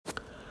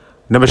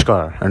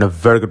Namaskar and a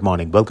very good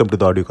morning. Welcome to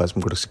the audio cast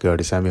from Kotak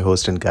Securities. I'm your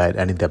host and guide,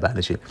 Anindya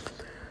Banerjee.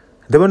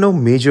 There were no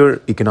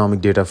major economic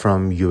data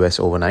from US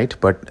overnight,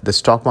 but the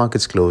stock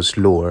markets closed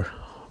lower,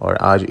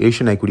 or our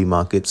Asian equity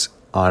markets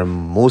are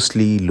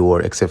mostly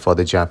lower except for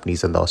the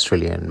Japanese and the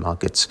Australian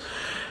markets.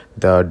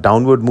 The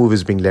downward move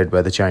is being led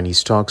by the Chinese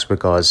stocks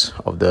because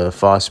of the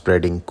fast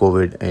spreading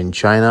COVID in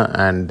China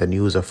and the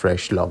news of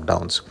fresh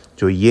lockdowns.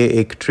 So ये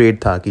एक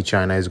trade था कि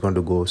China is going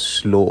to go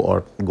slow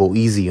or go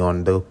easy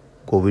on the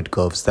COVID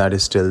curves, that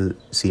is still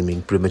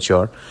seeming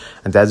premature,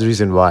 and that's the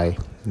reason why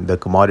the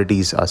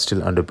commodities are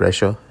still under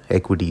pressure.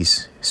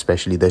 Equities,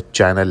 especially the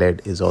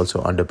China-led, is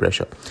also under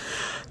pressure.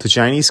 The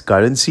Chinese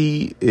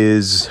currency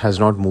has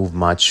not moved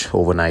much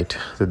overnight,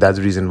 so that's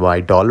the reason why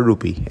dollar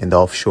rupee in the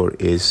offshore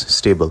is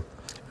stable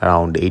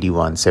around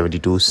 81,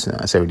 72,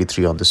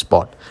 73 on the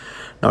spot.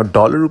 Now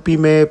dollar rupee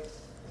mein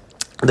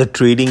the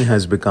trading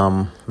has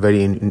become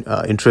very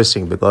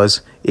interesting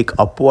because एक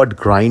upward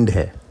grind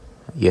है.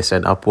 Yes,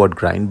 an upward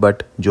grind,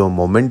 but जो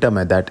momentum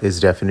है, that is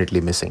definitely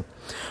missing.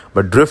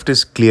 But drift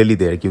is clearly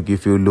there, because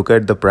if you look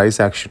at the price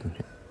action,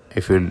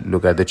 if you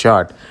look at the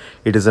chart,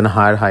 it is a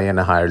higher high and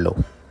a higher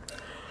low.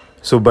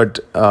 So, but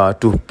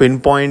to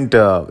pinpoint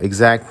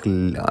exact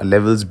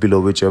levels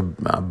below which a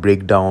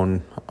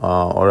breakdown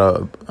or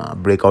a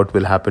breakout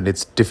will happen,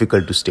 it's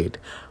difficult to state.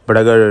 But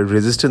अगर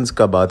resistance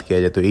का बात किया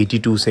जाए तो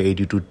 82 से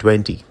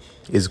 82.20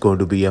 is going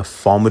to be a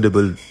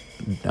formidable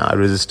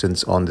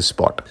resistance on the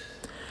spot.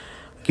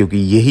 क्योंकि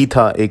यही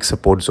था एक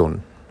support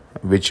zone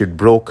which it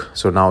broke,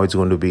 so now it's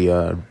going to be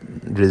a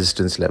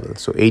resistance level.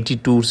 So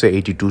 82 से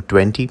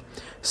 82.20,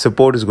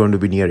 support is going to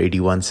be near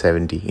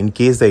 81.70. In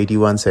case the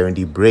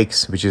 81.70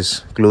 breaks, which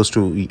is close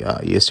to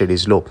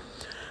yesterday's low,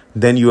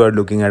 then you are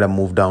looking at a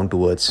move down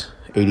towards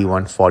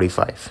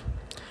 81.45.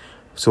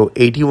 So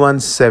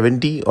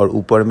 81.70 और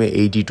ऊपर में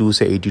 82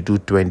 से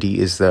 82.20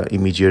 is the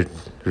immediate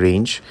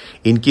range.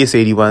 In case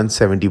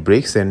 81.70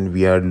 breaks, then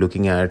we are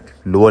looking at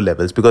lower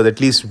levels, because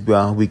at least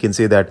we can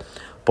say that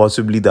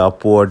possibly the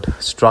upward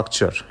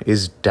structure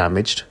is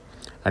damaged,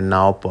 and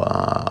now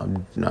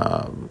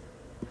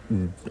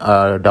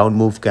a down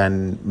move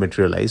can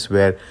materialize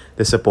where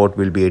the support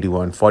will be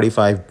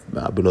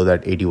 81.45, below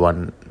that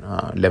 81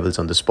 levels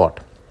on the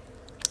spot.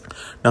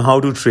 Now, how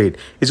to trade?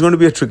 It's going to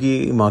be a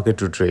tricky market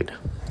to trade.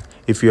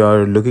 If you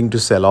are looking to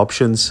sell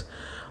options,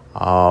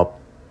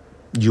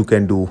 you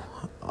can do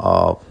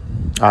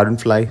iron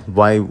fly.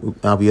 Why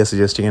we are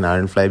suggesting an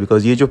iron fly?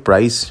 Because ये जो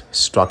price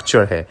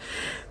structure है,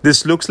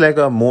 this looks like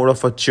more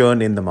of a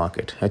churn in the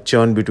market, a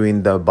churn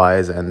between the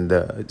buyers and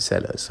the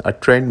sellers. A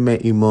trend may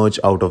emerge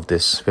out of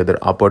this, whether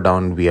up or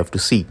down, we have to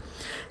see.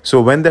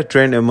 So when that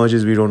trend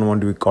emerges, we don't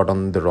want to be caught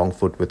on the wrong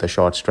foot with a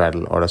short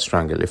straddle or a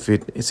strangle.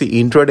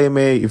 Intraday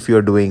may, if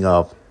you're doing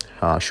a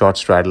short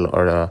straddle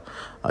or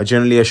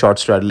generally a short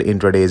straddle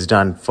intraday is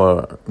done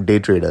for day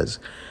traders,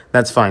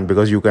 that's fine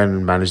because you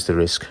can manage the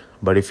risk.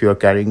 But if you are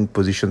carrying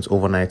positions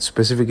overnight,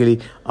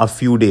 specifically a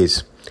few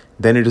days,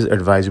 then it is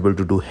advisable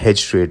to do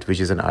hedge trade, which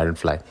is an iron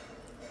fly.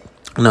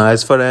 Now,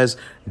 as far as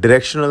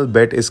directional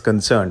bet is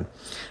concerned,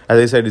 as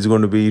I said, it's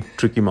going to be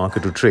tricky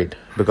market to trade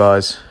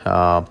because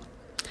there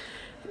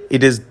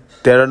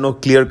are no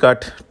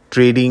clear-cut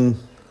trading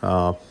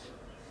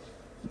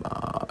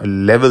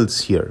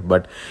levels here.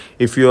 But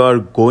if you are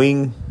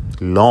going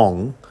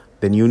long,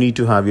 then you need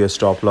to have your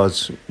stop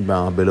loss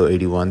below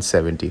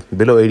 81.70.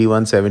 Below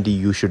 81.70,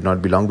 you should not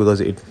be long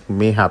because it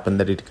may happen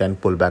that it can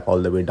pull back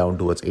all the way down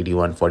towards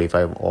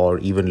 81.45 or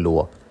even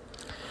lower.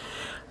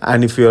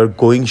 And if you are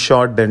going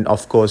short, then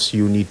of course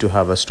you need to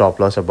have a stop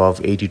loss above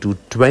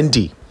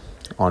 82.20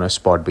 on a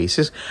spot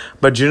basis.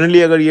 But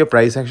generally, अगर ये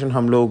price action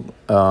हम लोग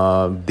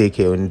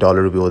देखे in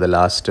dollar rupee over the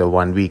last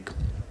 1 week,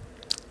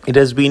 it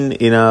has been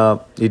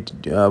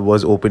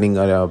was opening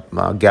a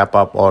gap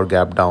up or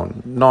gap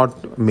down,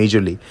 not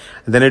majorly.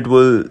 Then it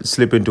will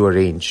slip into a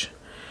range.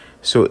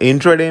 So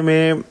intraday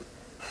में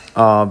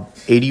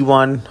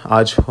 81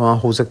 आज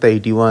हो सकता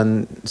है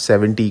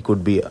 81.70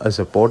 could be a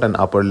support, and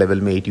upper level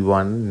में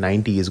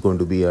 81.90 is going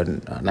to be a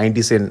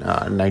 90 से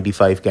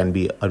 95 can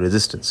be a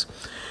resistance.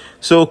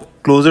 So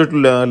closer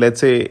to let's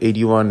say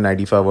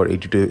 81.95 or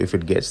 82 if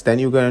it gets, then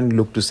you can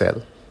look to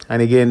sell.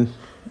 And again,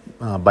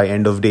 by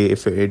end of day,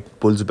 if it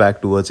pulls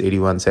back towards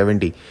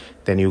 81.70,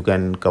 then you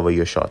can cover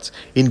your shots.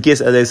 In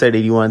case, as I said,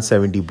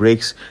 81.70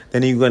 breaks,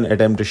 then you can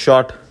attempt a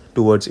shot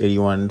towards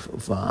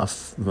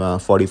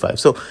 81.45.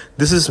 So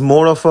this is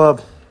more of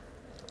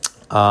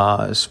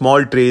a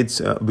small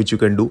trades which you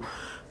can do.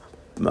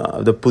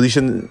 The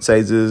position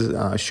sizes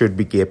should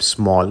be kept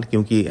small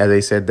because, as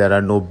I said, there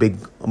are no big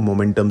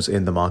momentums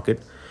in the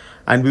market,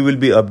 and we will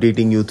be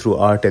updating you through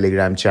our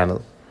Telegram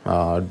channel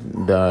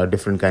the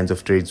different kinds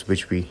of trades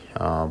which we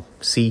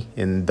see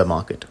in the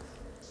market.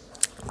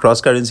 Cross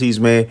currencies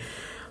में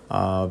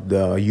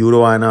the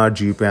Euro INR,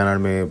 GBP INR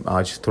में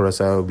आज थोड़ा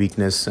सा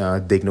weakness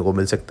देखने को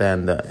मिल सकता है,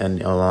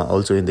 and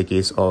also in the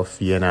case of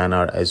yen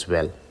INR as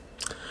well.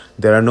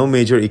 There are no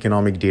major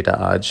economic data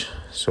आज,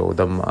 so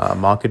the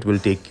market will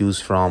take cues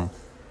from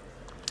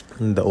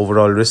the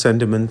overall risk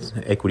sentiment,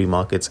 equity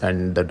markets,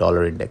 and the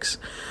dollar index.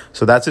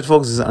 So that's it,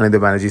 folks. This is Anindya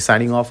Banerjee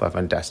signing off. A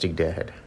fantastic day ahead.